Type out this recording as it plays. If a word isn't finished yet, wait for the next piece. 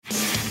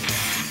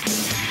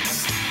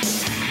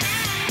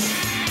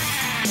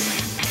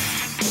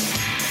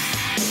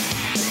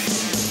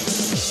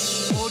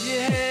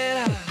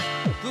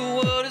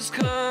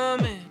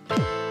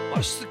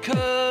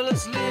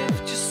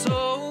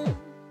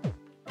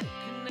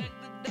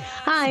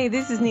Hi,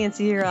 this is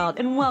Nancy Yearout,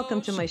 and welcome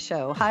to my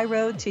show, High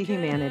Road to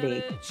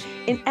Humanity.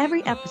 In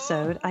every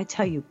episode, I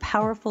tell you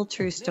powerful,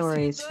 true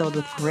stories filled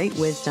with great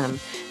wisdom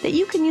that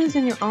you can use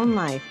in your own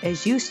life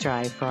as you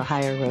strive for a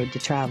higher road to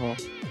travel.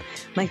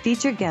 My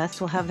featured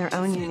guests will have their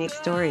own unique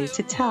stories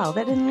to tell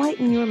that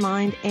enlighten your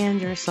mind and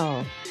your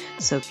soul.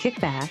 So kick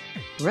back,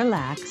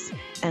 relax,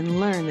 and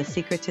learn the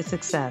secret to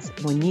success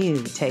when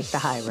you take the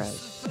high road.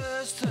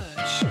 First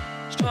touch,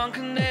 strong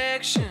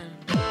connection,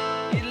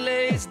 it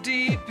lays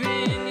deep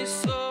in your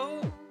soul.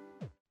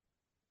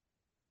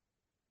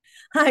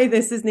 Hi,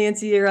 this is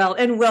Nancy Yearout,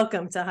 and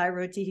welcome to High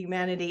Road to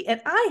Humanity. And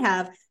I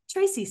have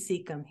Tracy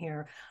Secombe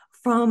here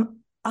from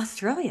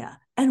Australia,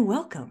 and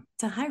welcome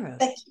to High Road.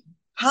 Thank you.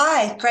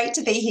 Hi, great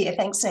to be here.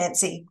 Thanks,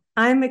 Nancy.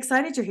 I'm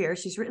excited you're here.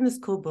 She's written this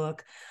cool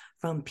book,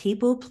 From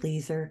People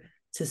Pleaser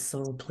to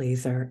Soul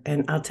Pleaser.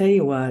 And I'll tell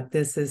you what,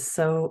 this is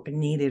so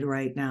needed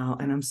right now.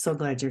 And I'm so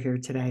glad you're here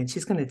today. And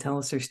she's going to tell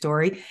us her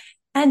story.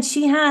 And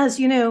she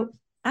has,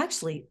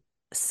 actually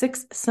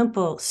 6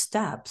 simple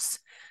steps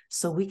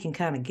so we can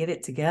kind of get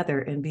it together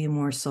and be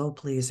more soul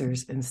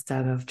pleasers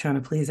instead of trying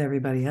to please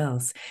everybody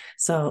else.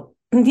 So,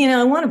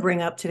 I want to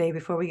bring up today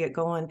before we get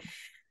going.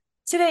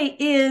 Today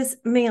is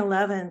May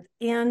 11th.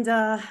 And,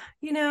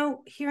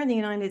 here in the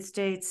United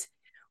States,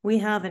 we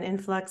have an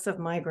influx of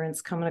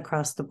migrants coming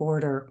across the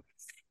border.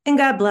 And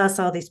God bless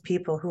all these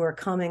people who are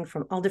coming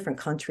from all different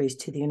countries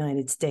to the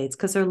United States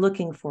because they're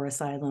looking for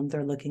asylum.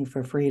 They're looking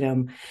for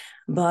freedom.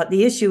 But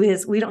the issue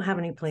is we don't have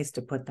any place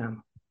to put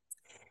them.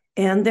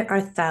 And there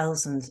are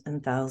thousands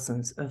and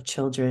thousands of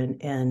children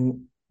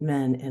and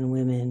men and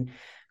women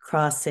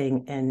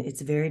crossing, and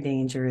it's very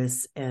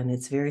dangerous and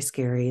it's very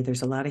scary.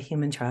 There's a lot of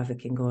human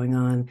trafficking going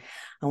on.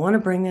 I want to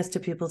bring this to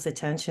people's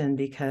attention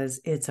because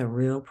it's a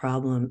real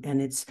problem.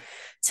 And it's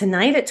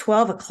tonight at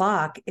 12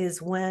 o'clock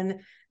is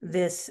when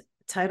this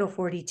Title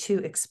 42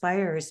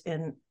 expires.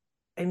 And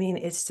I mean,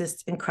 it's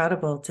just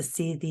incredible to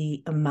see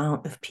the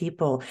amount of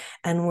people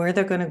and where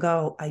they're going to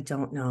go. I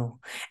don't know.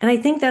 And I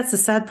think that's the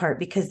sad part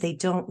because they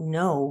don't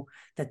know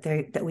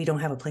that we don't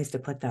have a place to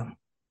put them.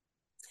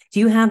 Do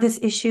you have this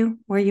issue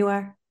where you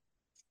are?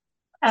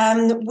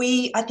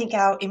 I think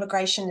our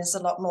immigration is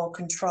a lot more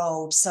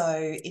controlled. So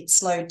it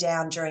slowed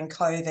down during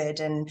COVID,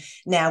 and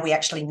now we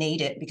actually need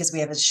it because we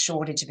have a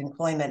shortage of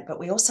employment, but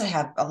we also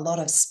have a lot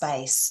of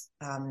space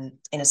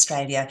in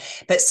Australia.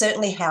 But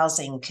certainly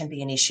housing can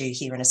be an issue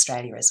here in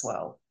Australia as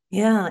well.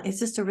 Yeah, it's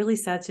just a really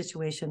sad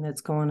situation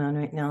that's going on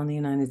right now in the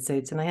United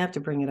States, and I have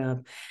to bring it up.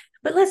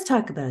 But let's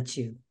talk about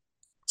you.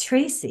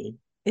 Tracy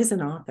is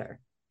an author.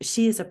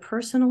 She is a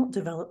personal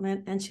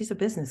development and she's a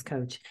business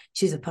coach.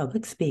 She's a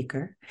public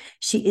speaker.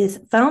 She is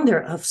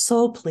founder of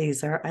Soul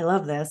Pleaser. I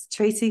love this.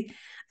 Tracy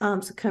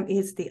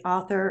is the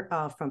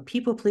author From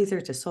People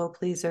Pleaser to Soul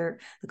Pleaser,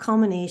 the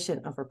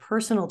culmination of her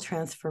personal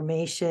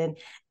transformation.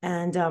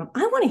 And I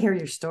want to hear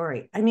your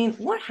story. I mean,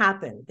 what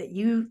happened that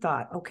you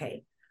thought,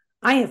 okay,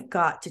 I have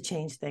got to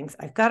change things.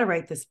 I've got to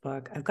write this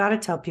book. I've got to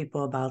tell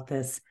people about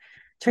this.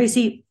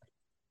 Tracy,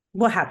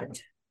 what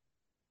happened?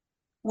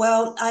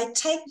 Well, I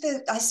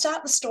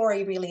start the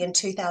story really in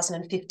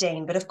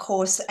 2015, but of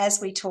course,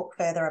 as we talk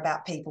further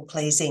about people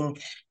pleasing,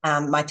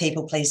 my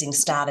people pleasing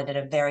started at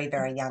a very,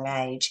 very young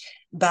age.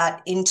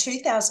 But in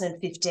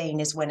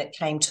 2015 is when it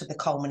came to the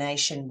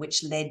culmination,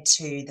 which led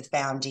to the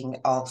founding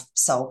of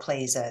Soul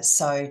Pleaser.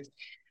 So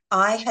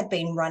I had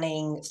been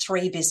running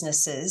 3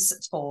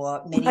 businesses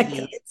for many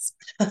years,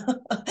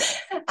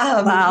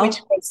 Wow.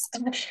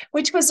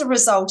 which was a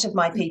result of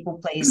my people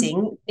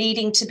pleasing,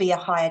 needing to be a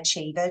high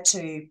achiever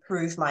to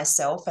prove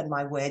myself and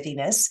my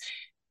worthiness.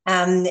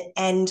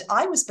 And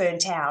I was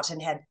burnt out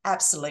and had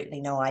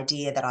absolutely no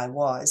idea that I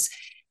was.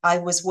 I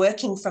was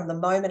working from the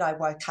moment I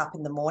woke up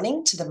in the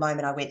morning to the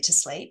moment I went to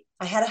sleep.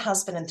 I had a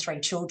husband and 3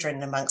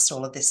 children amongst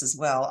all of this as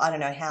well. I don't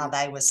know how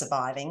they were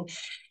surviving.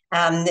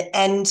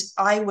 And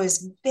I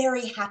was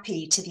very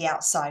happy to the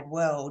outside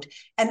world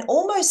and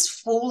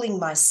almost fooling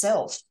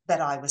myself that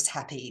I was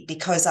happy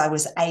because I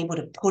was able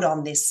to put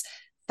on this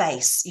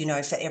face,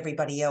 for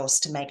everybody else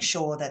to make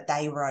sure that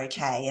they were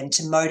okay and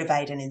to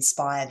motivate and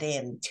inspire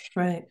them.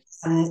 Right.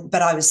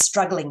 But I was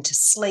struggling to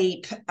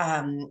sleep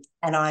and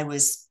I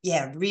was,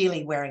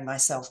 really wearing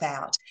myself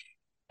out.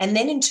 And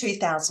then in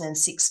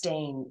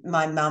 2016,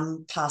 my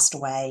mum passed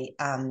away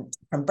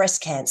from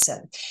breast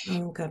cancer.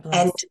 Oh, God bless.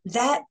 And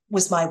that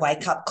was my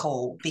wake-up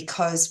call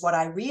because what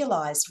I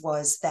realised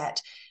was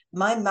that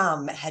my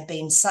mum had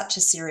been such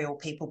a serial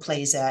people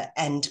pleaser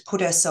and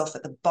put herself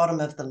at the bottom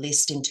of the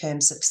list in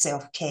terms of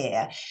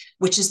self-care,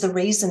 which is the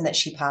reason that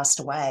she passed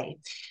away.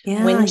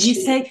 Yeah, you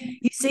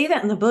say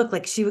that in the book,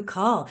 like she would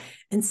call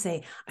and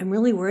say, I'm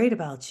really worried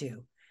about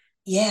you.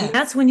 Yeah. And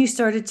that's when you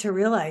started to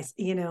realize,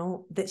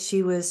 that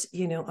she was,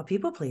 a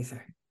people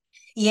pleaser.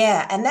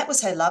 Yeah, and that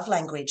was her love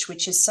language,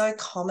 which is so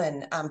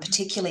common,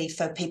 particularly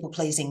for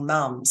people-pleasing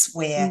mums,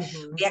 where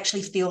we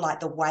actually feel like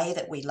the way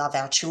that we love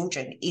our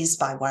children is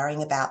by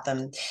worrying about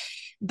them.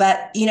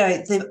 But,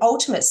 the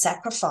ultimate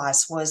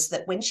sacrifice was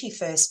that when she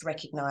first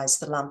recognised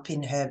the lump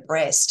in her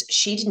breast,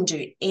 she didn't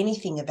do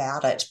anything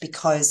about it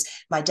because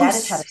my dad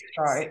had had a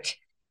stroke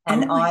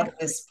and Oh my I God.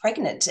 was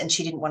pregnant and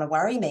she didn't want to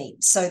worry me.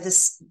 So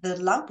the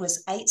lump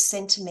was 8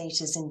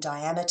 centimeters in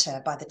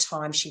diameter by the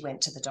time she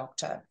went to the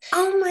doctor.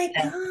 Oh my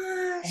And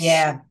gosh.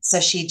 yeah, so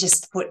she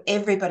just put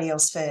everybody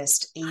else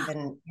first,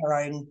 even her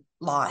own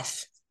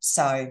life.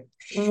 So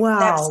that was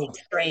Wow.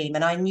 extreme.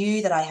 And I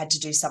knew that I had to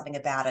do something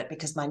about it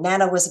because my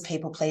nana was a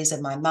people pleaser,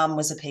 my mum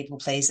was a people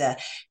pleaser,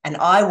 and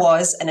I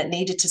was, and it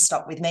needed to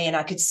stop with me. And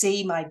I could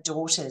see my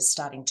daughters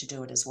starting to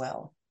do it as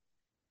well.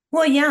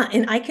 Well, yeah.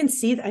 And I can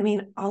see that. I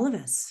mean, all of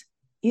us,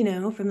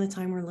 from the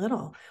time we're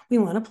little, we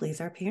want to please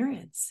our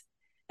parents.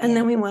 And Yeah.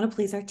 then we want to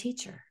please our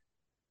teacher.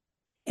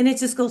 And it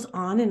just goes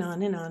on and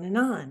on and on and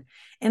on.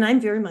 And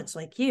I'm very much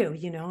like you,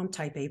 I'm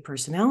type A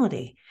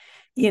personality.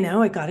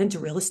 I got into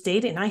real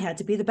estate and I had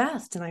to be the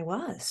best, and I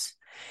was,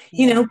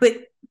 Yeah.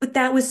 but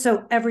that was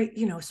so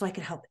I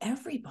could help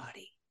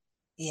everybody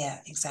Yeah,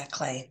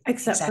 exactly.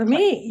 except for Exactly.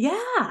 me.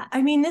 Yeah.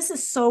 I mean, this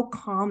is so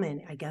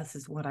common, I guess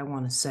is what I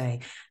want to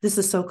say. This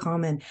is so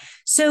common.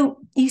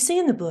 So you see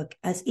in the book,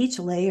 as each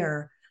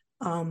layer,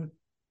 um,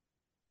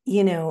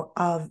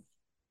 of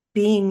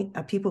being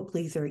a people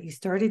pleaser, you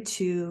started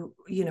to,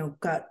 you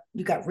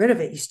got rid of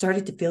it. You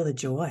started to feel the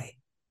joy.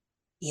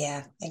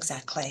 Yeah,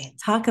 exactly.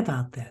 Talk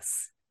about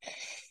this.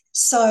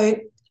 So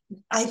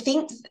I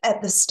think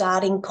at the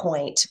starting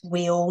point,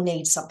 we all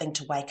need something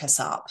to wake us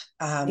up.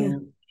 Yeah.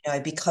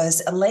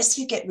 Because unless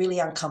you get really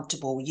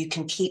uncomfortable, you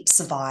can keep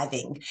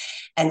surviving.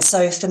 And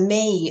so for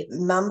me,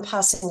 mum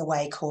passing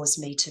away caused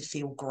me to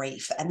feel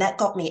grief, and that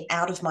got me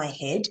out of my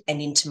head and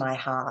into my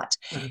heart.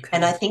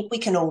 And I Okay. think we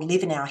can all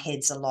live in our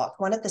heads a lot.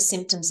 One of the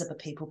symptoms of a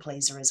people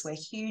pleaser is we're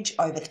huge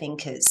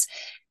overthinkers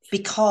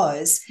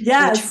because we're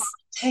trying Yes.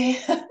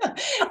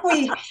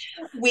 to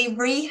we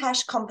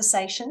rehash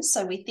conversations.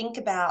 So we think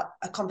about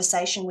a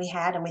conversation we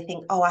had and we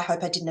think, oh, I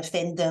hope I didn't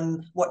offend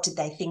them. What did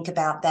they think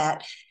about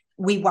that?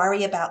 We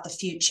worry about the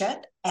future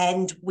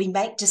and we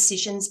make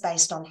decisions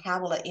based on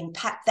how will it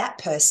impact that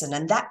person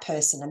and that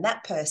person and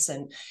that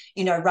person,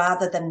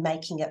 rather than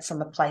making it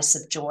from a place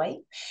of joy.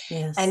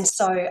 And Yes.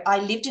 so I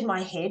lived in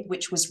my head,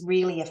 which was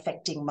really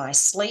affecting my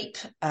sleep,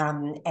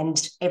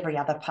 and every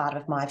other part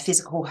of my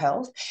physical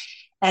health.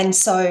 And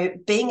so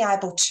being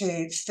able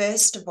to,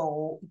 first of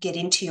all, get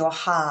into your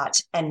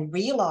heart and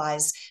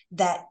realize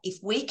that if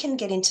we can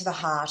get into the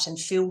heart and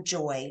feel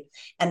joy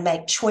and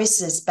make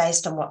choices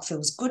based on what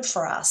feels good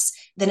for us,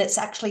 then it's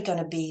actually going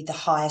to be the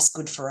highest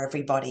good for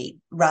everybody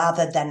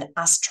rather than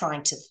us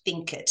trying to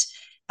think it,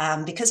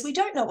 because we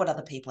don't know what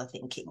other people are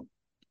thinking.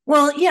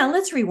 Well, yeah,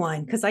 let's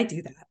rewind because I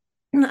do that.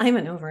 I'm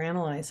an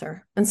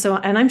overanalyzer.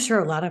 And I'm sure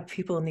a lot of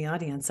people in the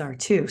audience are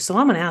too. So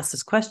I'm going to ask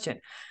this question.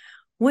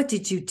 What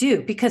did you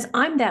do? Because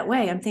I'm that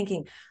way. I'm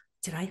thinking,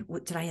 did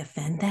I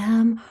offend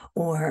them?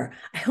 Or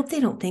I hope they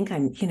don't think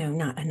I'm,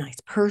 not a nice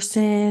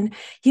person,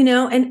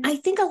 and I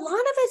think a lot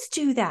of us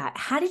do that.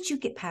 How did you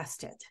get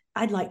past it?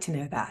 I'd like to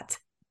know that.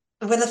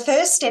 Well, the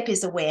first step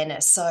is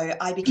awareness. So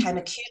I became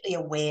acutely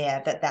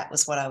aware that that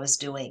was what I was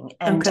doing.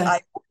 And Okay. I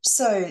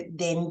also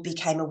then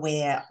became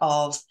aware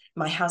of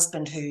my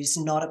husband, who's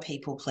not a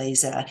people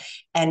pleaser,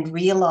 and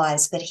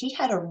realized that he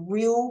had a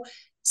real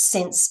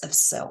sense of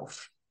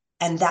self.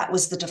 And that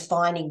was the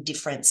defining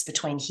difference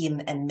between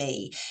him and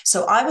me.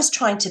 So I was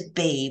trying to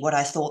be what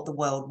I thought the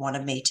world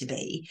wanted me to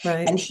be.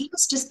 Right. And he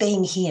was just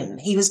being him.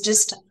 He was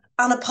just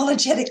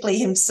unapologetically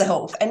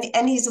himself.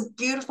 And he's a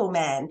beautiful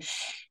man.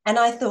 And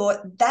I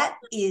thought that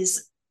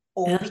is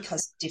all Yeah.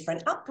 because of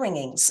different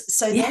upbringings.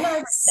 So then I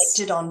Yes.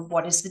 reflected on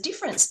what is the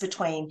difference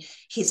between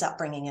his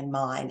upbringing and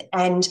mine.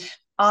 And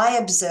I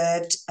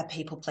observed a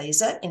people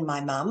pleaser in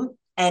my mum,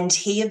 and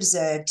he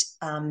observed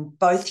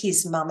both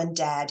his mum and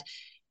dad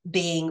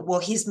being,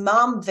 well, his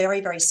mum very,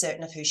 very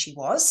certain of who she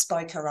was,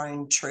 spoke her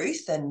own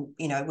truth and,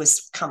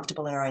 was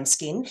comfortable in her own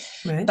skin.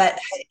 Right. But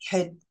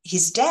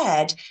his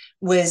dad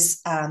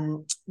was,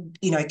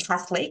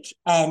 Catholic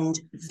and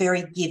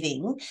very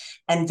giving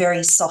and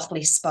very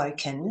softly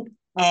spoken.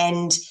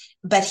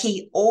 But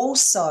he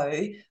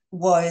also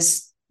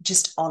was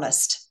just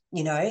honest,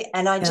 and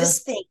I Yeah.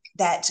 just think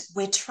that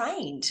we're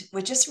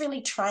just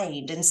really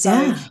trained. And so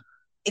Yeah.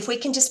 if we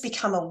can just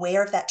become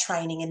aware of that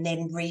training and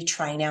then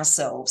retrain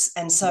ourselves.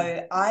 And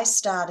so I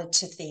started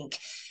to think,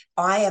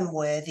 I am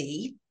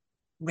worthy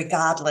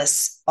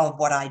regardless of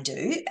what I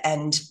do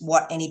and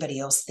what anybody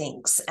else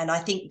thinks. And I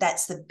think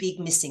that's the big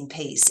missing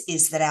piece,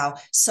 is that our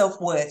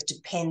self-worth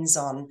depends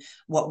on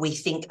what we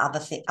think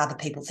other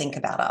people think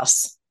about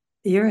us.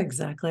 You're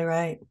exactly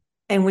right.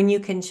 And when you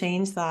can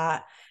change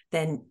that,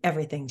 then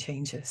everything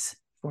changes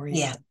for you.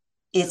 Yeah.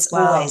 It's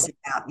Wow. always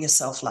about your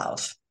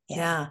self-love. Yeah.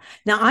 Yeah.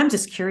 Now I'm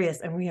just curious,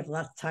 and we have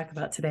lots to talk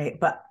about today,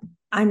 but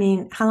I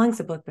mean, how long's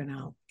the book been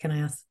out? Can I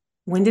ask?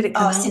 When did it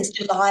come Oh, out? since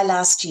July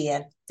last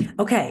year.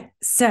 Okay.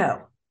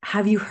 So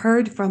have you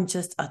heard from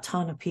just a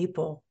ton of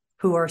people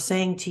who are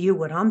saying to you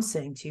what I'm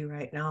saying to you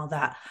right now,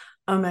 that,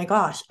 oh my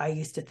gosh, I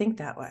used to think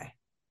that way?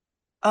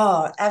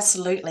 Oh,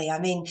 absolutely. I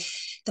mean,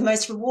 the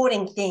most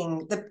rewarding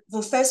thing,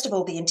 well, first of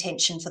all, the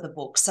intention for the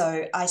book.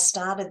 So I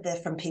started the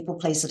From People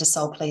Pleaser to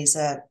Soul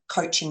Pleaser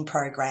coaching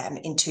program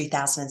in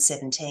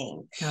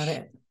 2017. Got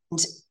it.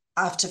 And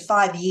after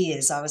 5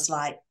 years, I was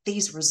like,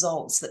 these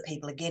results that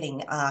people are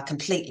getting are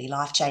completely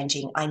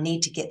life-changing. I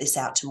need to get this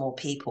out to more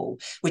people,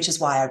 which is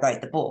why I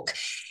wrote the book.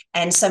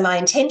 And so my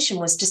intention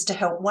was just to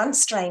help one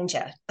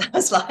stranger. I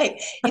was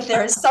like, if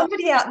there is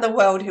somebody out in the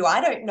world who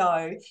I don't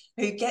know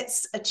who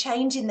gets a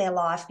change in their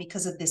life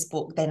because of this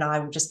book, then I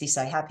will just be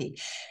so happy.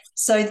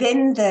 So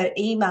then the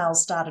emails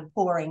started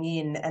pouring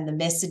in and the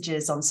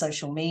messages on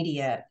social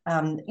media,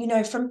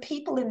 from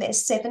people in their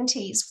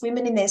 70s,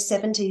 women in their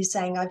 70s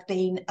saying, I've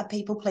been a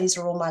people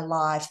pleaser all my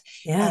life.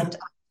 Yeah. And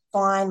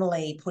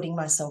finally putting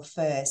myself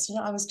first.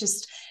 I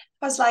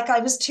was like, I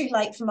was too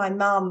late for my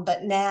mum,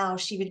 but now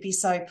she would be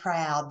so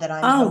proud that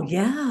I'm Oh, helping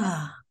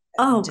yeah. and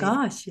Oh, do that.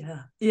 gosh. Yeah.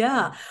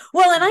 Yeah.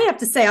 Well, and I have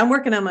to say, I'm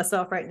working on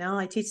myself right now.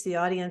 I teach the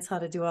audience how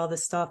to do all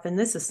this stuff. And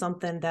this is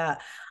something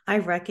that I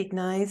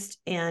recognized.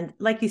 And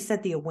like you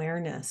said, the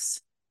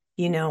awareness,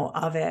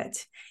 of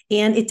it.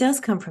 And it does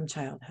come from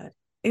childhood.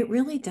 It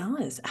really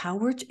does. How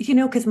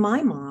because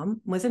my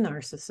mom was a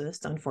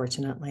narcissist,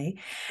 unfortunately,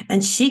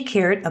 and she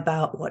cared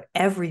about what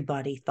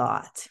everybody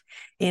thought.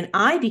 And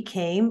I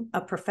became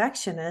a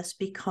perfectionist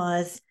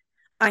because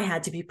I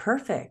had to be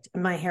perfect.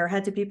 My hair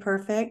had to be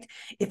perfect.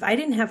 If I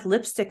didn't have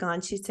lipstick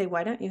on, she'd say,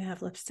 "Why don't you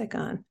have lipstick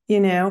on?"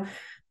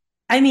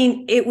 I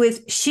mean,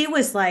 she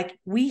was like,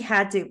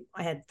 I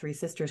had three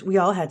sisters. We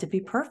all had to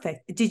be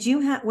perfect.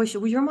 Was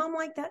your mom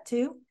like that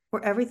too?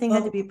 Where everything had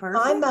to Well, be my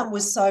perfect? mum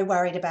was so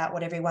worried about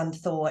what everyone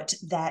thought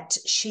that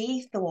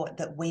she thought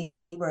that we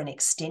were an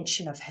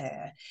extension of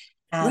her.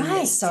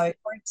 Right. So,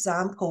 for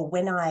example,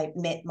 when I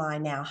met my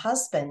now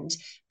husband,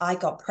 I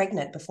got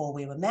pregnant before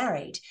we were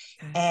married,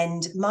 Okay.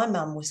 and my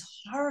mum was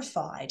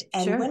horrified.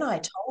 And Sure. when I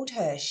told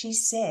her, she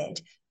said,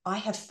 I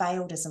have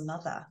failed as a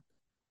mother.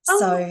 Oh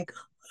my So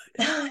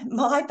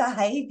my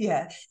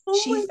behavior, Oh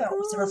she my felt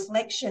was a God.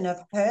 reflection of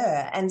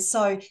her. And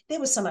so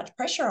there was so much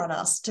pressure on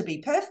us to be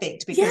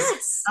perfect because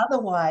Yes.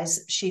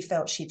 otherwise she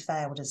felt she'd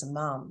failed as a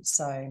mum.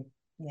 So,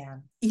 yeah,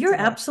 it's You're a lot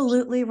of pressure.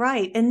 absolutely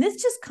right. And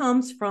this just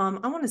comes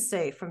from, I want to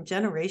say, from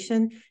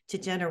generation to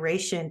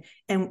generation.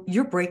 And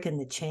you're breaking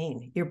the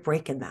chain. You're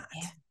breaking that.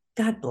 Yeah,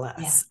 God yeah.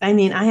 bless. I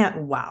mean,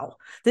 wow,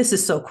 this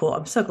is so cool.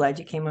 I'm so glad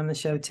you came on the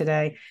show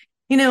today.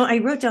 I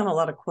wrote down a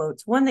lot of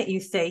quotes. One that you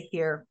say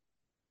here: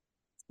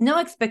 no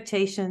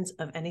expectations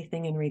of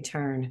anything in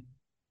return.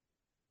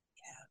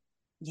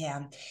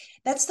 Yeah,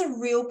 that's the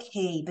real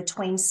key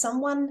between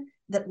someone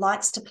that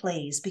likes to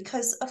please,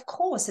 because of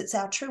course it's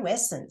our true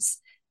essence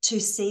to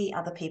see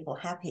other people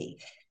happy.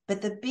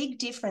 But the big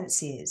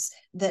difference is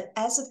that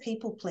as a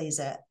people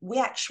pleaser, we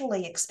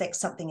actually expect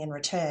something in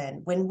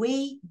return. When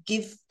we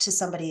give to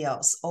somebody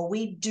else or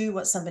we do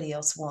what somebody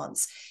else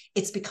wants,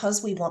 it's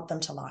because we want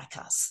them to like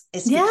us.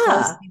 It's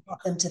because Yeah. we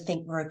want them to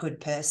think we're a good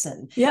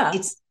person. Yeah.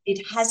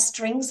 It has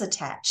strings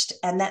attached,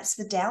 and that's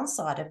the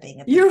downside of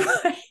being a You're people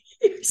right.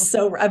 You're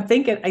so right. I'm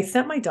thinking, I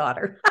sent my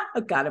daughter,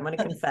 oh God, I'm going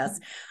to confess.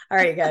 All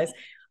right, guys.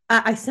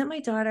 I sent my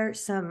daughter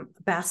some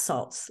bath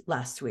salts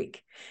last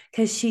week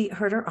because she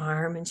hurt her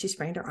arm and she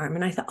sprained her arm.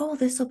 And I thought, oh,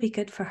 this will be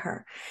good for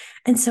her.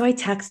 And so I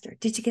texted her,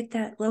 did you get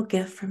that little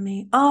gift from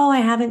me? Oh, I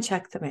haven't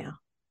checked the mail.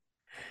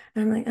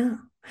 And I'm like, oh.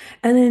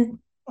 And then,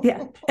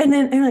 yeah. And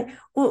then I'm like,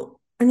 well,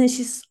 and then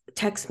she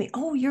texts me,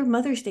 oh, your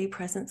Mother's Day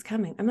present's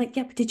coming. I'm like,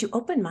 yeah, but did you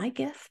open my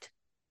gift?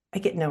 I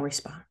get no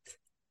response.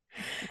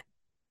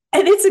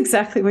 And it's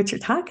exactly what you're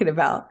talking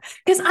about.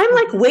 Because I'm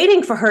like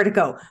waiting for her to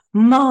go,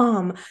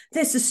 Mom,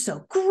 this is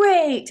so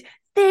great.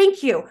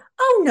 Thank you.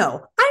 Oh,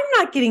 no, I'm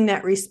not getting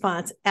that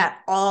response at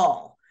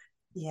all.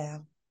 Yeah,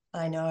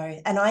 I know.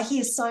 And I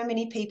hear so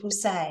many people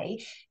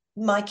say,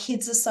 my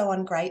kids are so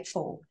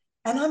ungrateful.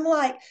 And I'm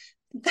like,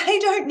 they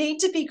don't need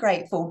to be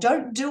grateful.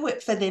 Don't do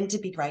it for them to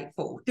be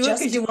grateful. Do it Just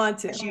because do you it want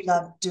to. because you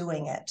love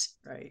doing it.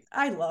 Right.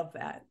 I love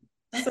that.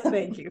 So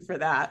thank you for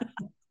that.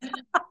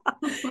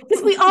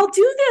 Because we all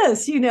do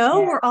this, Yeah,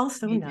 we're all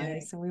so we do.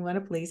 nice and we want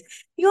to please.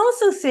 You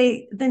also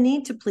say the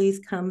need to please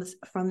comes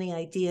from the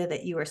idea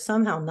that you are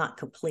somehow not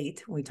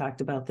complete. We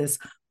talked about this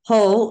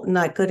whole,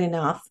 not good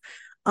enough,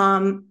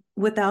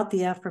 without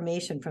the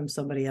affirmation from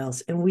somebody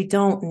else. And we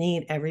don't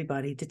need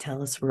everybody to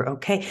tell us we're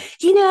okay.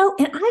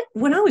 And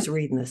when I was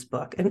reading this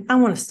book, and I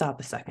want to stop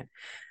a second,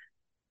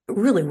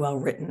 really well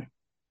written,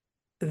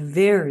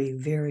 very,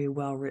 very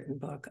well written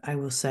book. I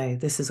will say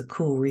this is a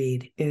cool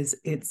read.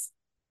 It's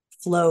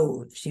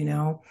flows.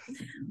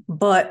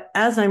 But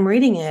as I'm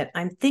reading it,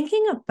 I'm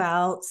thinking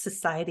about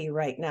society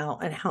right now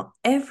and how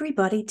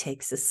everybody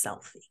takes a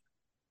selfie.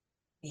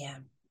 Yeah.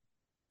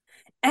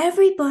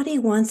 Everybody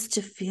wants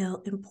to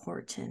feel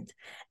important.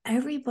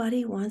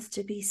 Everybody wants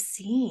to be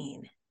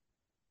seen,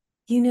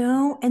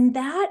 and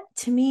that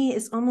to me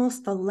is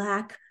almost the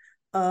lack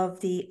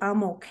of the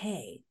I'm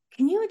okay.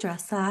 Can you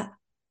address that?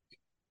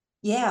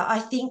 Yeah, I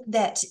think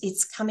that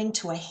it's coming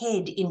to a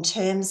head in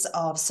terms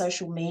of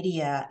social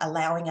media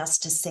allowing us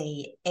to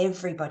see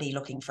everybody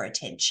looking for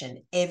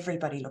attention,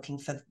 everybody looking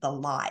for the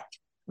like,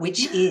 which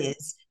Yeah.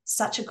 is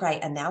such a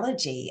great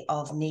analogy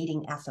of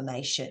needing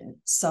affirmation.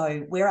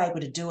 So we're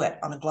able to do it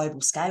on a global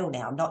scale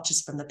now, not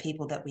just from the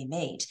people that we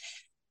meet.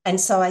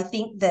 And so I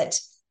think that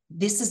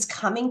this is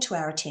coming to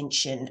our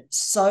attention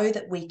so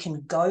that we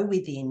can go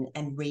within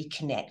and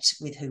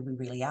reconnect with who we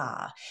really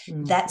are.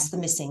 Mm-hmm. That's the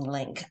missing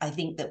link. I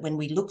think that when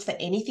we look for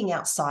anything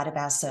outside of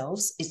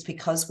ourselves, it's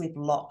because we've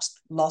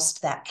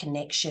lost that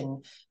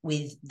connection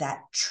with that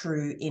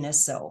true inner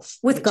self.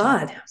 With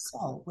God.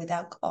 Soul, with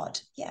our God.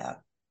 Yeah.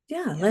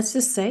 Yeah, let's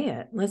just say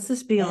it. Let's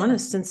just be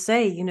honest and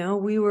say, you know,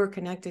 we were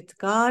connected to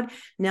God.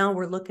 Now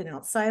we're looking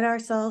outside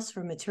ourselves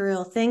for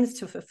material things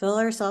to fulfill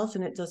ourselves,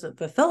 and it doesn't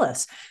fulfill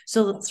us.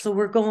 So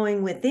we're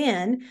going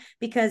within,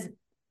 because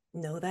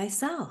know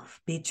thyself,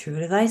 be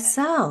true to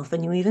thyself.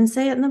 And you even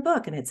say it in the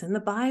book, and it's in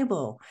the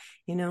Bible,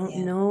 you know,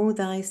 know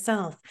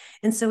thyself.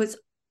 And so it's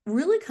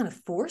really kind of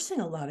forcing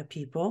a lot of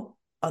people,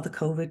 the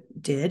COVID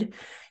did,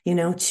 you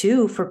know,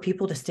 too, for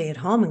people to stay at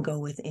home and go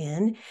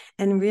within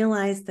and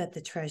realize that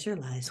the treasure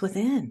lies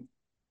within.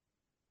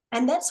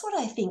 And that's what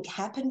I think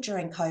happened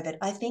during COVID.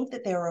 I think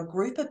that there are a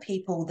group of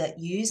people that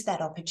use that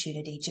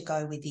opportunity to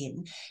go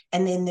within.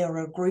 And then there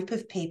are a group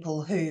of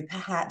people who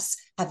perhaps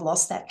have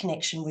lost that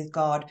connection with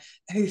God,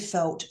 who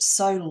felt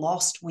so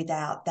lost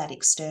without that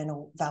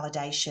external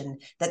validation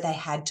that they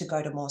had to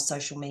go to more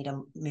social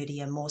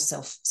media, more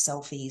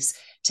selfies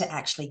to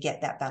actually get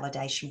that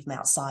validation from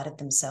outside of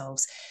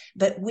themselves.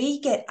 But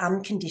we get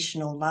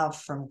unconditional love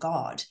from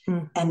God.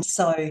 Mm-hmm. And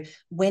so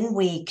when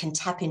we can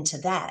tap into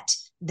that,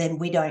 then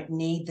we don't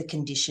need the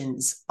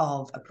conditions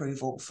of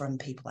approval from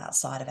people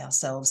outside of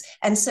ourselves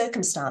and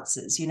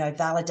circumstances, you know,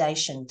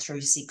 validation through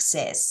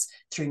success,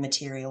 through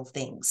material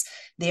things.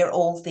 They're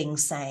all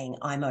things saying,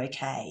 I'm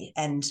okay.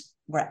 And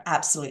we're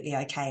absolutely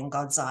okay in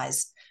God's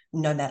eyes,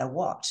 no matter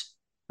what.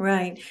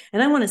 Right.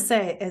 And I want to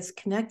say, as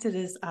connected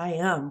as I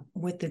am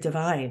with the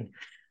divine,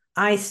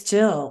 I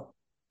still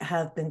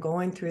have been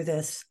going through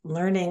this,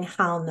 learning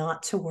how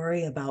not to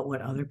worry about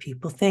what other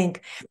people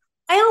think.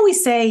 I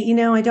always say, you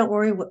know, I don't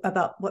worry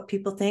about what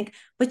people think,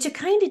 but you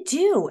kind of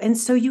do. And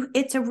so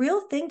it's a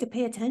real thing to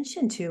pay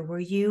attention to, where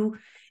you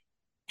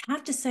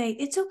have to say,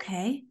 it's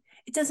okay.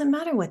 It doesn't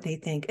matter what they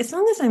think. As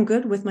long as I'm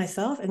good with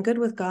myself and good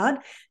with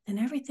God, then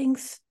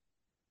everything's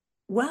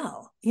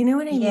well. You know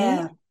what I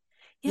mean?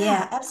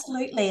 Yeah,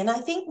 absolutely. And I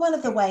think one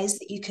of the ways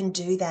that you can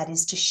do that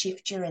is to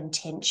shift your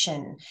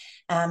intention.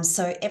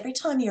 So every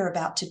time you're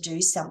about to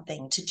do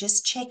something, to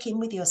just check in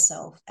with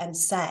yourself and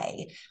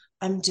say,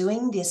 I'm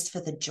doing this for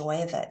the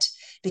joy of it,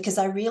 because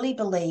I really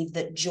believe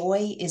that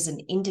joy is an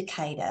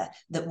indicator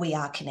that we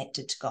are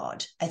connected to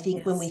God. I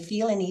think when we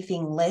feel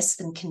anything less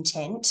than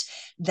content,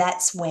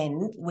 that's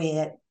when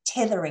we're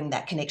tethering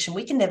that connection.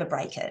 We can never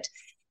break it,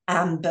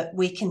 but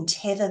we can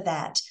tether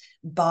that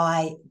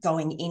by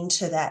going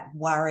into that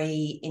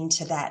worry,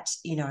 into that,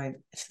 you know,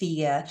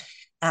 fear,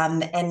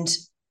 and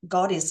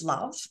God is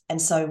love.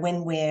 And so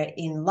when we're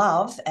in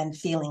love and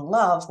feeling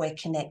love, we're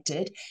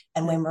connected.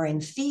 And when we're in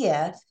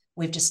fear,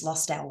 we've just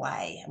lost our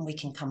way, and we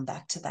can come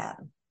back to that.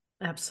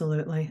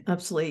 Absolutely.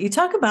 Absolutely. You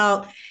talk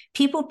about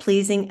people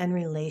pleasing and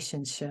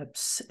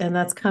relationships, and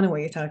that's kind of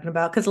what you're talking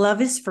about, because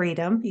love is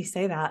freedom. You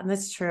say that, and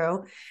that's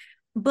true.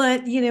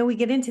 But, you know, we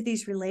get into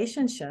these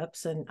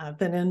relationships, and I've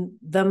been in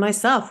them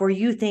myself, where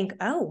you think,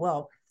 oh,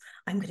 well,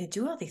 I'm going to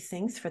do all these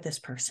things for this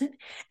person.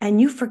 And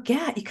you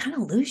forget, you kind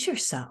of lose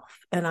yourself.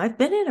 And I've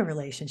been in a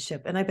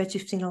relationship, and I bet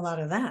you've seen a lot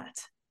of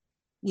that.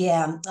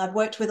 Yeah, I've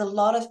worked with a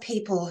lot of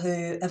people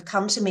who have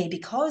come to me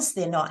because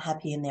they're not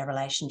happy in their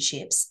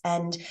relationships.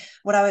 And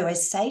what I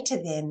always say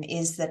to them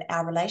is that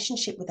our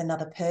relationship with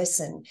another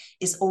person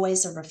is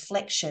always a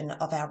reflection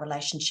of our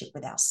relationship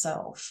with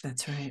ourselves.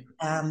 That's right.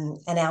 And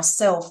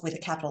ourself with a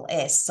capital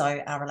S,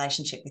 so our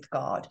relationship with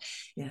God.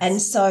 Yes.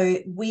 And so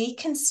we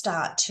can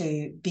start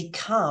to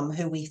become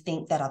who we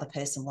think that other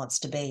person wants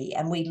to be.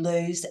 And we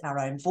lose our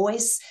own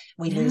voice.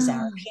 We lose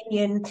our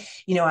opinion.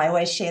 You know, I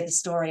always share the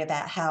story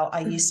about how I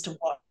used to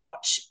watch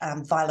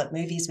violent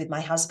movies with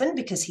my husband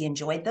because he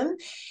enjoyed them.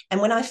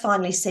 And when I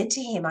finally said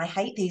to him, I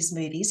hate these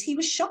movies, he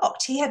was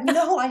shocked. He had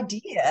no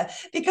idea,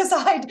 because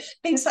I'd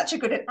been such a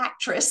good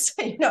actress,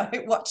 you know,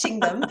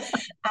 watching them.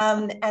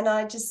 And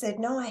I just said,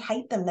 no, I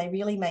hate them. They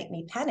really make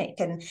me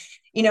panic. And,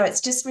 you know, it's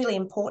just really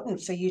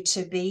important for you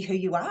to be who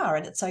you are.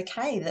 And it's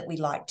okay that we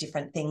like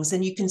different things,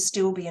 and you can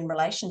still be in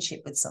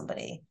relationship with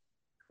somebody.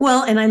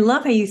 Well, and I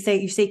love how you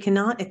say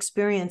cannot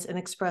experience and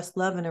express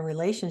love in a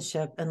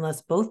relationship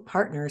unless both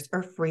partners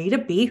are free to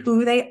be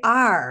who they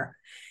are.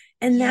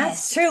 And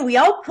that's true. We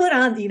all put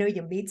on, you know,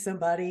 you meet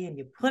somebody and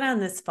you put on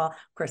this fall.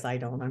 Of course, I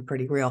don't. I'm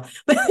pretty real.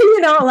 But,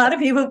 you know, a lot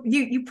of people,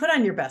 you put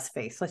on your best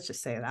face. Let's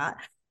just say that,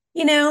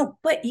 you know,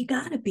 but you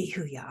got to be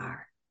who you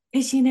are.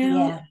 Because, you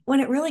know, when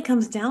it really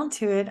comes down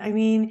to it, I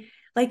mean,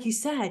 like you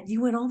said,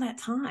 you went all that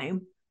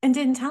time and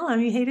didn't tell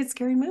him you hated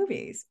scary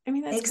movies. I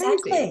mean, that's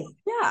crazy.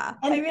 Yeah.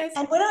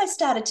 And when I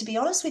started to be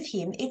honest with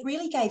him, it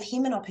really gave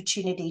him an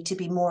opportunity to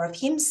be more of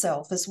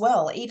himself as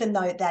well, even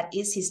though that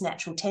is his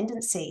natural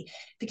tendency.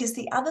 Because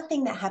the other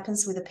thing that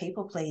happens with a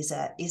people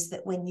pleaser is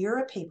that when you're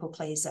a people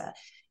pleaser,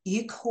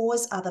 you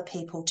cause other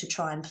people to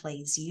try and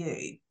please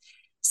you.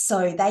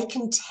 So they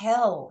can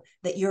tell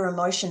that your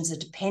emotions are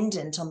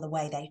dependent on the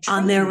way they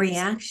on treat their you.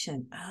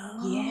 reaction.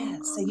 Yeah.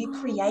 So you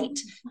Oh, create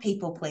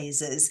people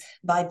pleasers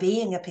by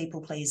being a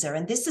people pleaser.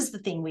 And this is the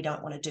thing we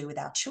don't want to do with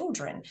our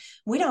children.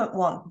 We don't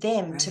want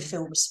them to right.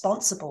 feel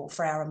responsible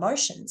for our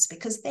emotions,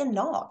 because they're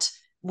not.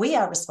 We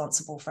are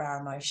responsible for our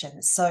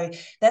emotions. So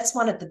that's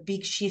one of the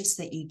big shifts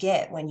that you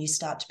get when you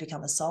start to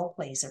become a soul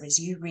pleaser, is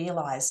you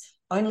realize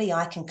only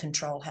I can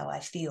control how I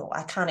feel.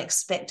 I can't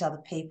expect other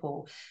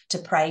people to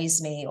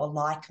praise me or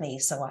like me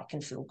so I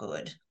can feel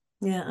good.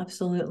 Yeah,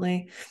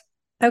 absolutely.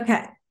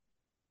 Okay.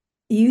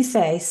 You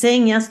say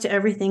saying yes to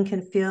everything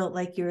can feel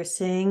like you're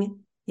saying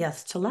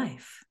yes to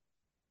life.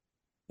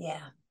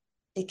 Yeah.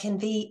 It can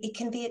be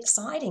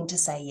exciting to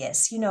say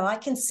yes. I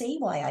can see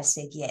why I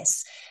said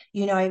yes.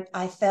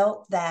 I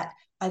felt that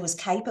I was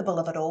capable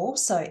of it all.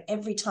 So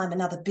every time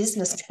another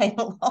business came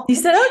You along,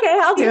 said, okay,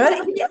 I'll do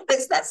it.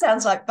 yes, that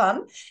sounds like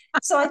fun.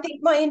 So I think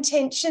my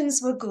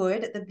intentions were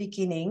good at the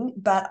beginning,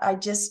 but I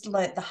just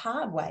learnt the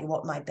hard way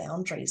what my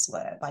boundaries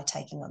were by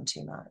taking on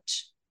too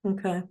much.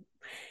 Okay.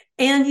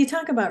 And you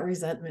talk about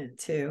resentment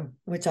too,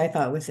 which I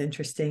thought was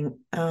interesting.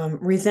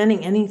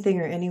 Resenting anything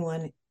or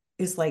anyone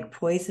is like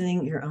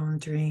poisoning your own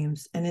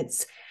dreams. And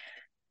it's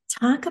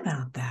talk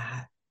about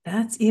that.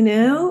 That's,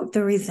 Yeah.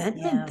 the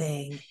resentment Yeah.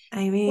 thing.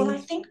 I Well, I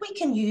mean, think we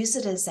can use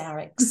it as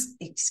our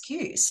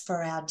excuse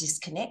for our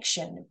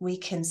disconnection. We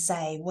can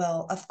say,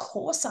 well, of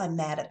course I'm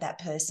mad at that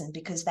person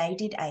because they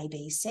did A,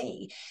 B,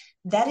 C.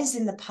 That is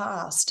in the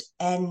past.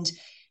 And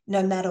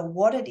no matter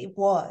what it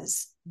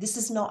was, this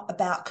is not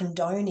about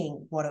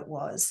condoning what it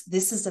was.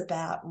 This is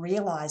about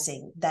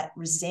realizing that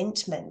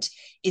resentment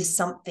is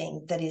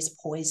something that is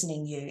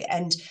poisoning you.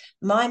 And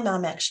my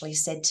mum actually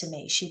said to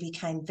me, she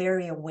became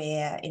very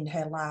aware in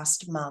her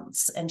last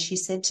months, and she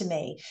said to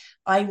me,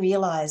 I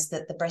realized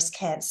that the breast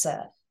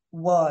cancer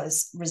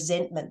was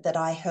resentment that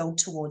I held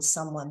towards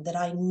someone that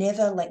I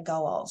never let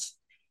go of.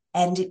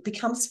 And it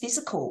becomes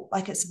physical.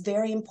 Like, it's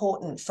very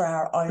important for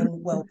our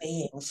own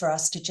well-being for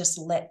us to just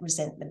let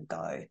resentment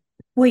go.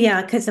 well,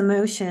 yeah, because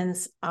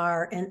emotions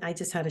are, and I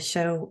just had a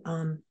show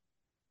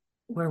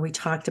where we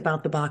talked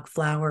about the Bach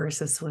flowers.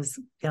 This was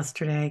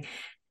yesterday.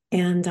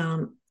 And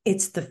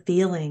it's the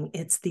feeling,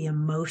 it's the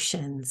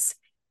emotions.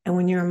 And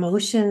when your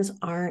emotions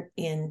aren't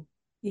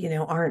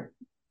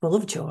full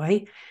of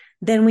joy,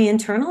 then we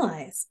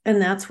internalize.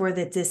 And that's where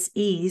the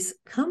dis-ease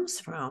comes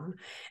from.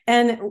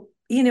 And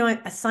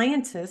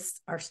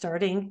scientists are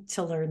starting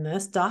to learn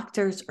this.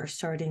 Doctors are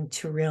starting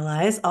to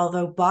realize,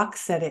 although Bach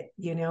said it,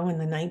 in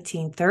the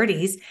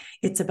 1930s,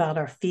 it's about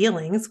our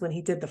feelings when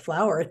he did the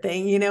flower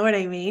thing, you know what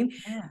I mean?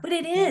 Yeah. But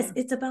it is, Yeah.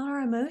 it's about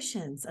our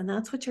emotions. And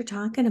that's what you're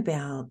talking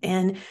about.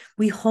 And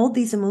we hold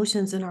these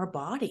emotions in our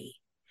body.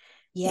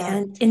 Yeah.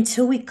 And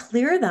until we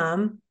clear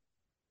them,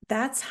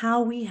 that's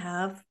how we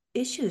have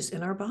issues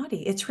in our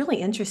body. It's really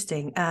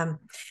interesting. I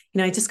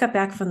just got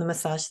back from the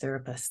massage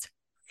therapist,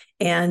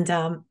 and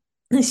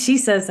she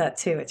says that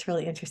too. It's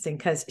really interesting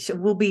because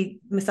we'll be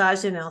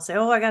massaging and I'll say,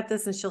 oh, I got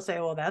this. And she'll say,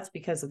 oh, that's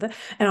because of that.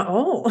 And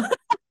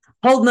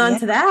holding on Yeah.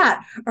 to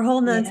that or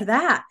holding on Yeah. to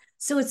that.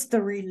 So it's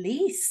the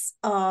release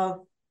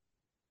of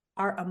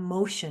our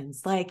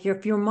emotions. Like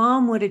if your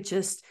mom would have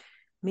just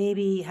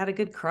maybe had a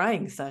good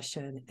crying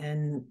session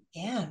and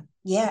Yeah.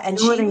 Yeah. you And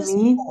know what she I was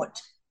mean?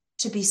 taught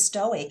to be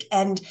stoic.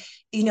 And,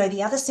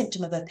 the other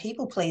symptom of a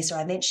people pleaser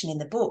I mentioned in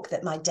the book,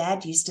 that my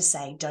dad used to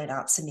say, don't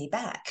answer me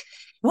back.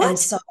 And What?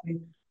 so,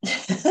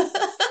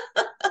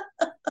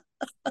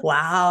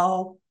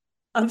 Wow.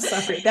 I'm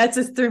sorry. That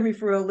just threw me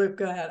for a loop.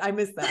 Go ahead. I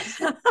missed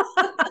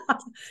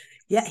that.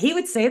 Yeah, he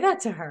would say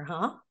that to her,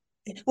 huh?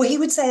 well, he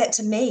would say that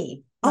to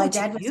me. My Oh, to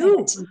dad would say that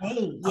you. to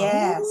me.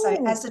 Yeah. So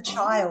Oh, as a oh,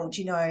 child,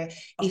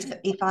 if okay.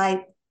 if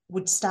I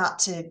would start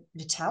to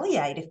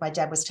retaliate, if my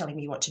dad was telling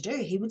me what to do,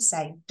 he would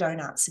say, don't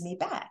answer me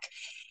back.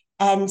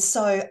 And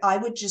so I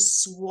would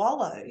just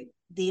swallow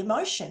the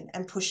emotion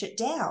and push it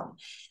down.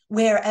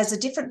 Whereas a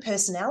different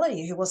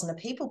personality who wasn't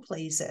a people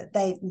pleaser,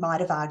 they might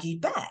have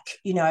argued back,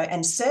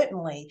 and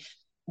certainly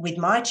with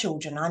my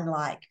children, I'm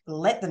like,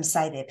 let them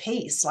say their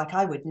piece. Like,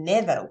 I would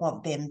never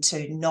want them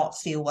to not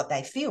feel what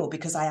they feel,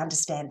 because I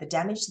understand the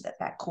damage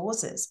that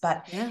causes.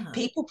 But Yeah.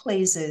 people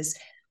pleasers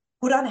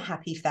put on a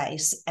happy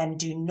face and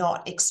do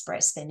not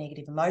express their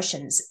negative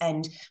emotions.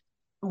 And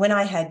when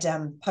I had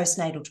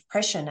postnatal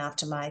depression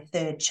after my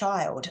third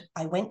child,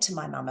 I went to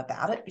my mum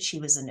about it. She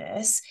was a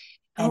nurse,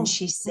 and Oh,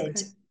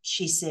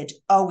 she said,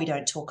 oh, we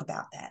don't talk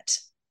about that.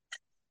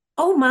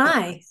 oh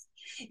my. Because,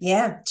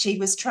 yeah, she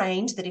was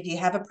trained that if you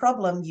have a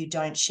problem, you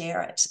don't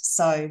share it.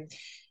 So,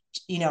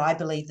 I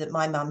believe that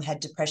my mum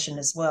had depression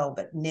as well,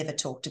 but never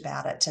talked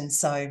about it. And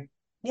so,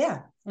 yeah,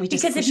 we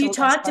just Because if push you all those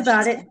talked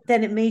about emotions it, down.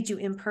 then it made you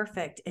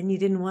imperfect and you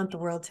didn't want the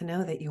world to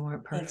know that you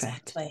weren't perfect.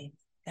 Exactly.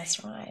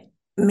 That's right.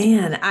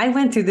 Man, I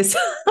went through this.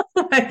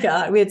 Oh my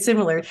God. We had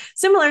similar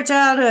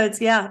childhoods.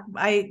 Yeah.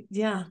 I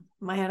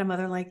had a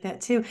mother like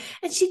that too.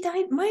 And she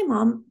died. My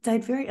mom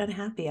died very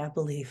unhappy, I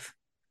believe,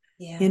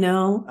 Yeah.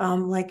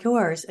 like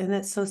yours. And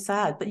that's so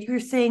sad. But you were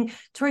saying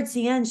towards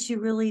the end, she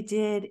really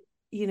did.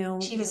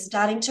 She was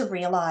starting to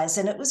realize,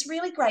 and it was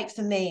really great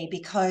for me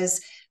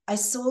because I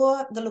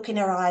saw the look in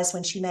her eyes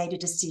when she made a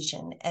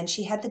decision, and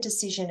she had the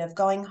decision of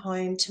going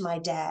home to my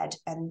dad,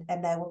 and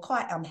they were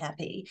quite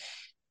unhappy,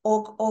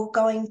 or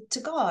going to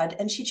God,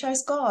 and she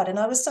chose God. And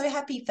I was so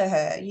happy for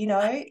her,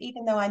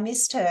 even though I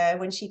missed her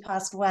when she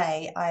passed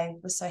away, I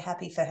was so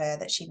happy for her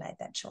that she made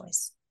that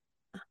choice.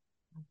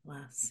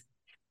 Bless.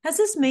 Has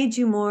this made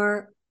you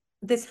more,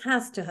 this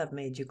has to have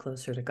made you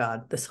closer to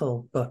God, this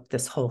whole book,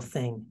 this whole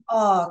thing?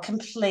 Oh,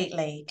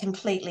 completely,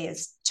 completely.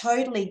 It's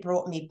totally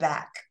brought me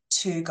back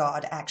to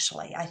God,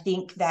 actually. I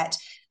think that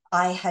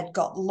I had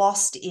got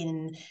lost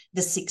in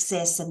the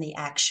success and the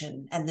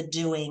action and the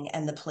doing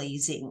and the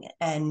pleasing.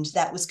 And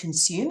that was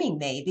consuming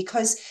me,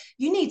 because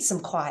you need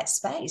some quiet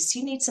space.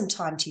 You need some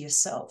time to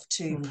yourself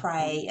to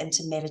pray and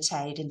to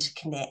meditate and to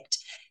connect.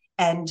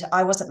 And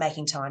I wasn't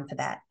making time for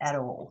that at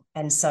all.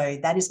 And so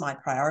that is my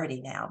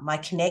priority now. My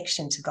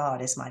connection to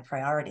God is my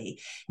priority,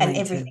 and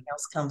everything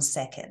else comes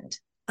second.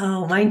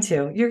 Oh, mine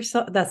too.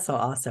 That's so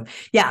awesome.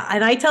 Yeah.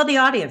 And I tell the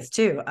audience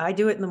too, I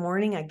do it in the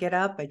morning. I get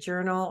up, I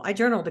journal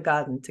to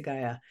God and to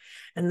Gaia.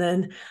 And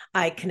then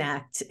I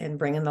connect and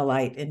bring in the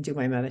light and do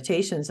my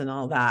meditations and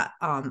all that.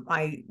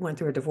 I went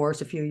through a divorce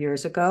a few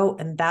years ago,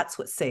 and that's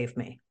what saved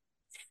me.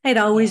 I'd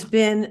always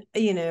been,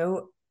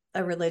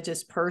 a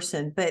religious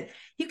person, but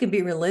you can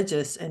be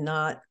religious and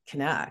not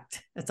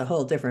connect. It's a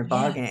whole different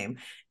ballgame.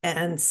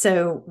 And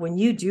so when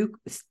you do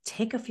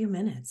take a few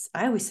minutes,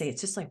 I always say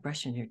it's just like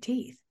brushing your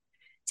teeth.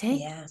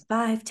 Take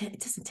 5, 10, it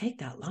doesn't take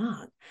that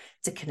long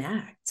to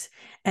connect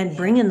and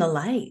bring in the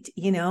light,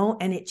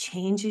 and it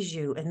changes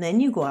you. And then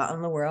you go out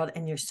in the world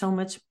and you're so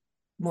much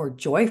more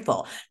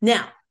joyful.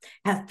 Now,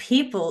 have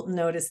people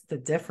noticed the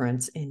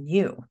difference in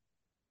you?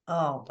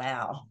 Oh,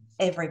 wow.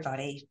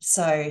 Everybody.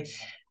 So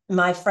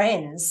my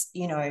friends,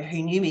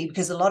 who knew me,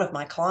 because a lot of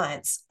my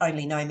clients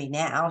only know me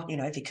now,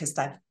 because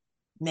they've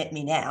met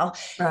me now.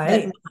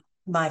 Right. But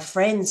my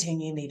friends who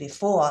knew me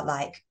before,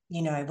 like,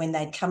 when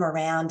they'd come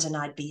around and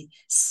I'd be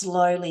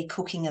slowly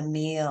cooking a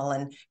meal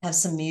and have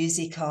some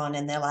music on,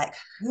 and they're like,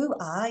 who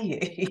are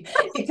you?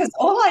 Because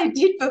all I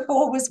did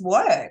before was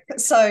work.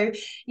 So,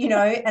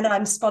 and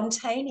I'm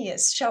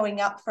spontaneous,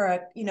 showing up for a,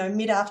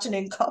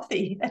 mid-afternoon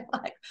coffee. They're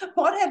like,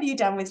 what have you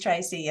done with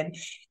Tracy? And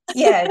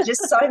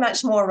just so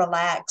much more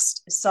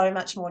relaxed, so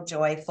much more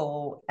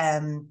joyful,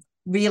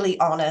 really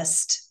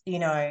honest,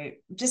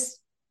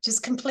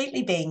 just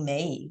completely being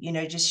me,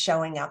 just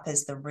showing up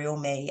as the real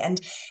me.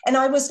 And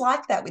I was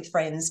like that with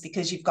friends,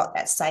 because you've got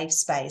that safe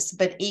space,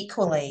 but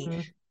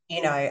equally,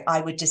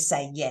 I would just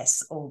say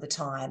yes all the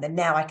time. And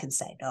now I can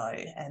say no.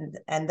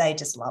 And they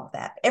just love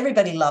that.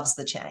 Everybody loves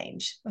the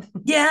change.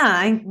 Yeah.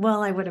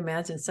 I would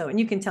imagine so. And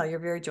you can tell you're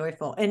very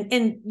joyful.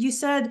 And you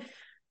said,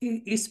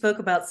 you spoke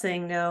about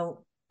saying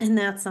no. And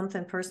that's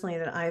something personally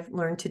that I've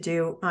learned to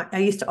do. I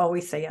used to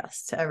always say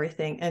yes to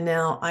everything. And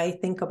now I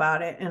think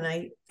about it and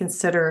I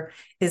consider,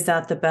 is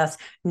that the best?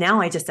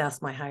 Now I just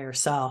ask my higher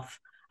self,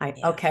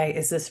 okay,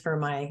 is this for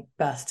my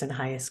best and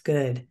highest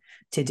good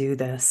to do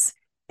this?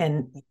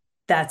 And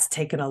that's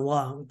taken a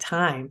long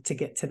time to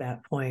get to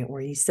that point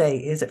where you say,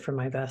 is it for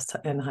my best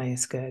and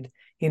highest good,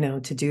 to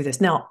do this?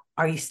 Now,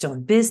 are you still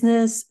in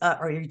business? Or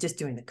are you just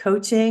doing the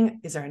coaching?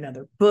 Is there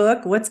another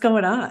book? What's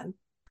going on?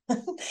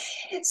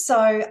 So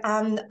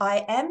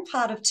I am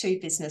part of 2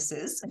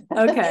 businesses.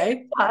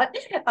 Okay. But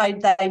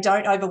they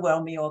don't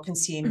overwhelm me or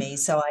consume me.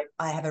 So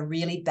I have a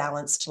really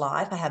balanced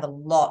life. I have a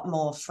lot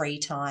more free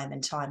time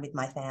and time with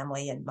my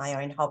family and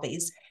my own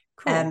hobbies.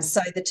 Cool. So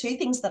the 2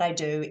 things that I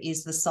do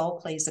is the Soul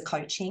Pleaser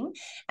coaching,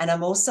 and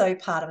I'm also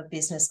part of a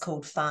business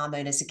called Farm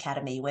Owners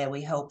Academy, where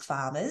we help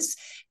farmers.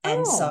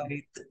 And so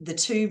the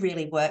 2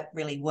 really work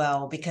really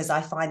well, because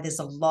I find there's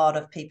a lot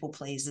of people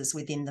pleasers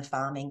within the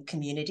farming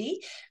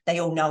community. They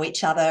all know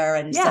each other,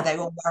 and so they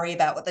all worry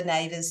about what the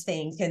neighbors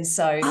think. And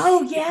so it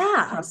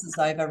crosses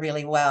over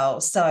really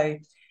well. So,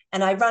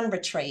 and I run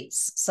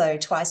retreats. So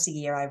twice a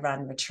year I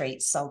run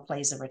retreats, Soul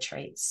Pleaser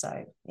retreats.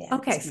 So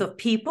Okay. So if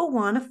people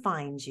want to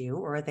find you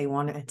or they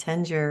want to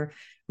attend your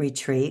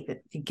retreat,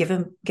 give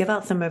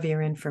out some of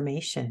your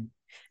information.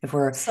 If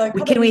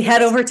can we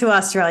head over to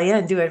Australia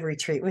and do a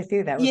retreat with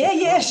you? That would be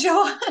cool.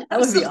 Sure. That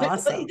would be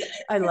awesome.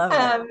 I love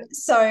it.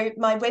 So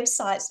my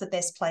website's the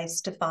best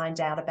place to find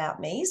out about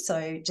me.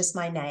 So just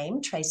my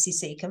name,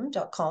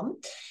 tracysecombe.com.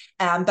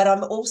 But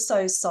I'm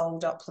also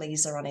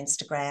soul.pleaser on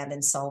Instagram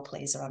and Soul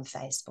Pleaser on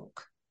Facebook.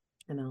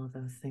 And all of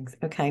those things.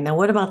 Okay. Now,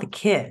 what about the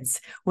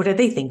kids? What do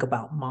they think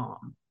about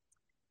mom?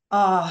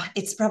 Oh,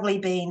 it's probably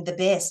been the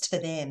best for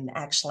them,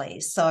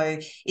 actually. So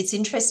it's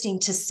interesting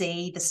to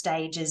see the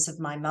stages of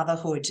my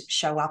motherhood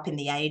show up in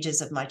the ages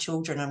of my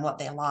children and what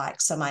they're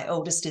like. So my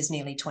eldest is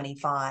nearly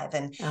 25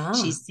 and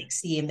she's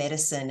 6-year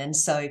medicine. And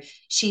so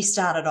she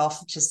started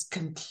off just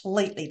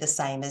completely the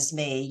same as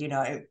me,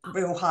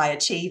 real high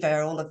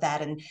achiever, all of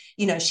that. And,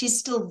 she's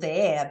still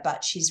there,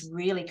 but she's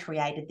really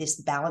created this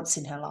balance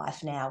in her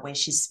life now where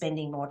she's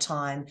spending more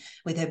time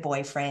with her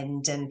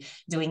boyfriend and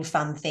doing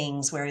fun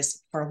things.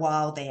 Whereas for a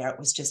while there, it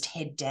was just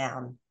head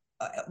down.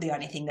 The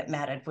only thing that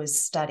mattered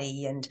was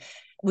study. And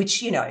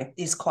which,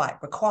 is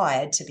quite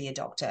required to be a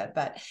doctor.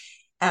 But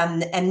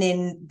and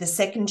then the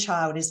second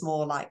child is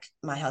more like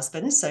my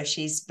husband, so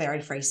she's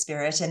very free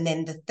spirit. And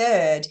then the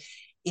third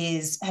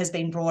has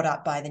been brought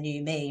up by the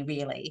new me,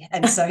 really.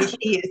 And so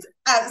he is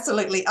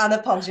absolutely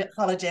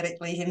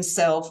unapologetically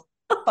himself,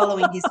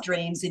 following his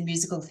dreams in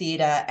musical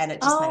theatre, and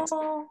it just makes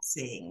me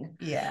sing.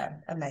 Yeah,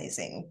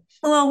 amazing.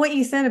 Well, what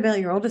you said about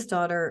your oldest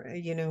daughter,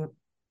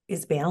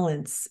 is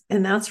balance.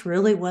 And that's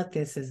really what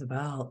this is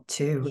about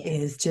too,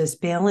 is just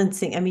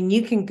balancing. I mean,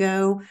 you can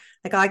go,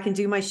 like I can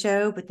do my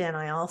show, but then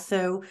I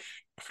also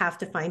have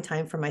to find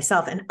time for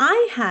myself. And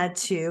I had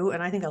to,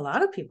 and I think a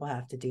lot of people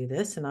have to do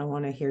this, and I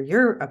want to hear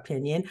your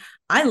opinion.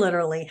 I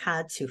literally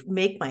had to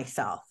make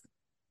myself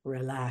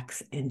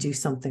relax and do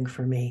something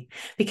for me,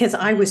 because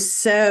I was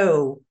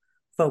so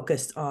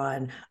focused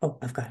on, oh,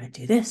 I've got to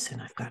do this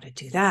and I've got to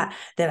do that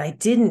I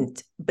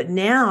didn't. But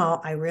now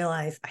I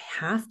realize I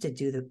have to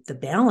do the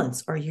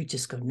balance, or you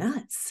just go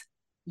nuts.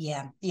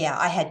 Yeah,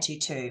 I had to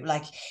too.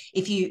 Like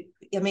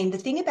the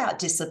thing about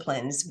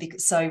disciplines,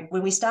 so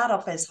when we start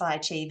off as high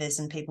achievers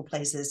and people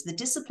pleasers, the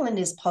discipline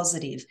is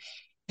positive,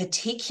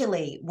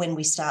 particularly when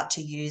we start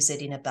to use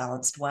it in a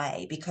balanced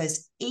way,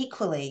 because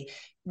equally,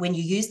 when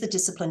you use the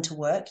discipline to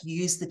work,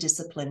 use the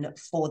discipline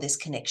for this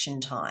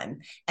connection time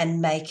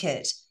and make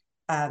it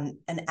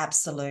an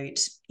absolute,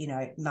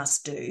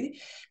 must do.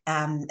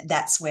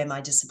 That's where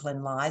my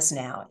discipline lies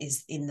now,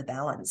 is in the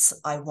balance.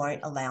 I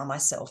won't allow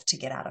myself to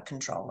get out of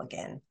control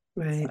again.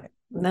 Right. So.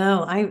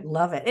 No, I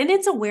love it. And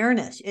it's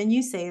awareness. And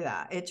you say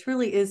that it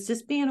truly is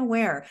just being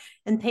aware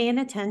and paying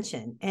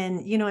attention.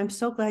 And, I'm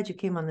so glad you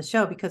came on the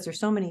show, because there's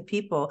so many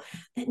people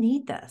that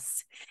need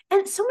this.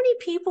 And so many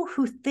people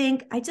who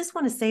think, I just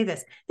want to say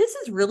this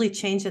is really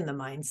changing the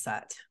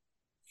mindset.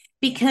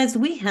 Because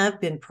we have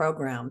been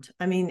programmed.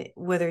 I mean,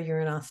 whether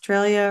you're in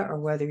Australia or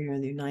whether you're in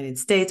the United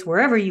States,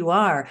 wherever you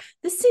are,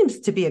 this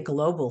seems to be a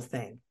global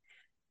thing.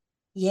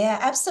 Yeah,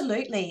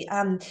 absolutely.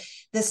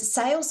 The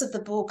sales of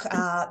the book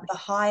are the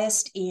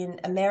highest in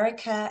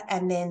America,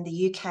 and then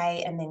the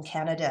UK, and then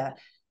Canada,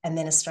 and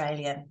then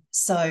Australia.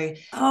 So,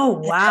 oh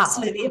wow, it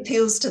absolutely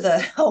appeals to the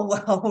whole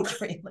world,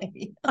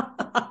 really.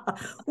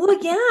 Well,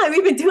 yeah,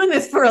 we've been doing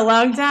this for a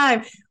long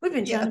time. We've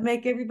been trying to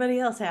make everybody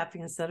else happy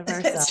instead of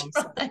ourselves.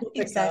 That's right.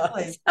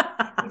 Exactly.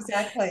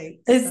 Exactly.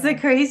 It's the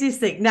craziest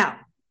thing. Now,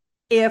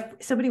 if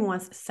somebody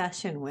wants a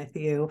session with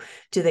you,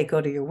 do they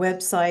go to your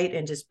website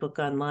and just book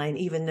online?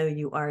 Even though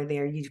you are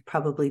there, you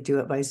probably do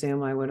it by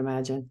Zoom, I would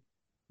imagine.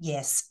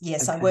 Yes. Okay.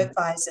 I work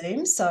via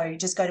Zoom. So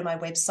just go to my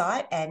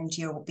website and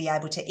you'll be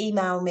able to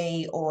email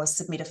me or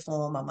submit a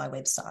form on my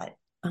website.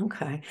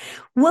 Okay.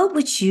 What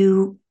would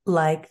you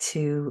like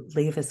to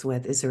leave us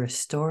with? Is there a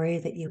story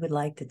that you would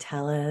like to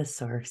tell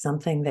us, or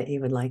something that you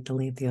would like to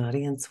leave the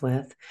audience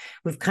with?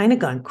 We've kind of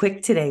gone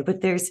quick today,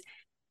 but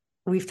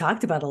we've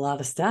talked about a lot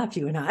of stuff,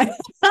 you and I.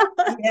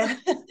 Yeah.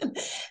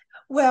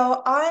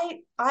 Well, I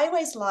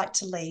always like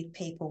to leave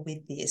people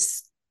with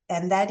this,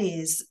 and that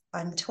is,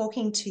 I'm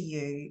talking to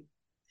you,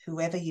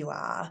 whoever you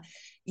are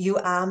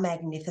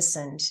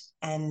magnificent,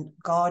 and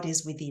God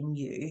is within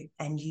you,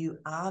 and you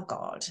are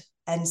God.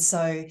 And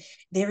so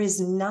there is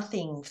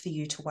nothing for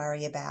you to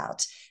worry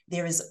about.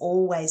 There is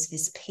always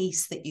this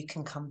peace that you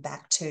can come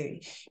back to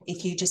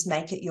if you just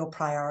make it your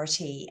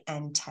priority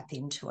and tap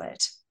into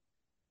it.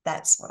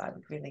 That's what I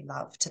would really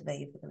love to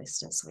leave the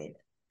listeners with.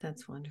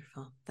 That's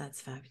wonderful.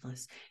 That's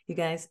fabulous. You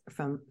guys,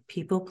 from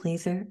people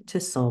pleaser to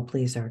soul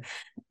pleaser,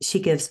 she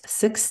gives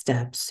 6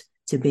 steps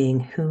to being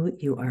who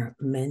you are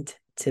meant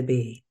to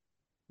be.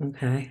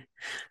 Okay.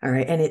 All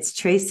right. And it's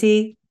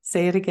Tracy.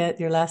 Say it again,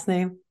 your last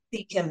name.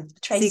 Secombe.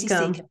 Tracy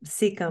Secombe.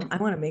 Secombe. I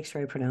want to make sure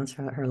I pronounce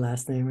her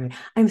last name right.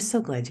 I'm so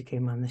glad you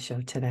came on the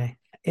show today.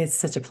 It's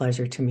such a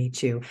pleasure to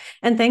meet you.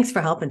 And thanks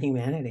for helping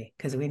humanity,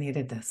 because we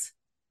needed this.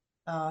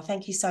 Oh,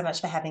 thank you so much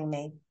for having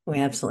me. We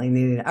absolutely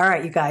needed it. All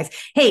right, you guys.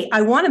 Hey,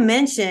 I want to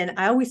mention,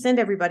 I always send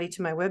everybody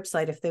to my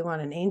website if they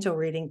want an angel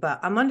reading, but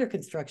I'm under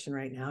construction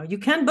right now. You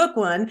can book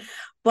one,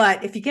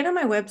 but if you get on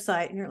my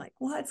website and you're like,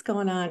 what's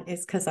going on?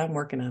 It's because I'm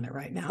working on it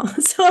right now.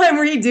 So I'm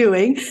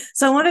redoing.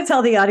 So I want to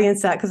tell the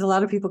audience that, because a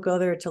lot of people go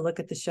there to look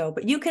at the show,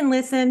 but you can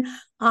listen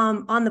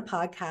on the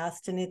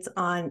podcast, and it's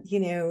on,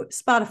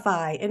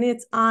 Spotify, and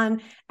it's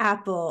on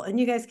Apple, and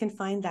you guys can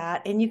find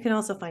that. And you can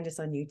also find us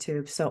on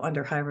YouTube. So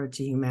under High Road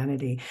to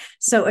Humanity.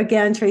 So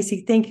again,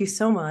 Tracy, thank you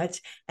so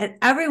much. And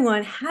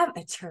everyone, have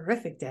a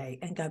terrific day,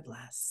 and God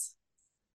bless.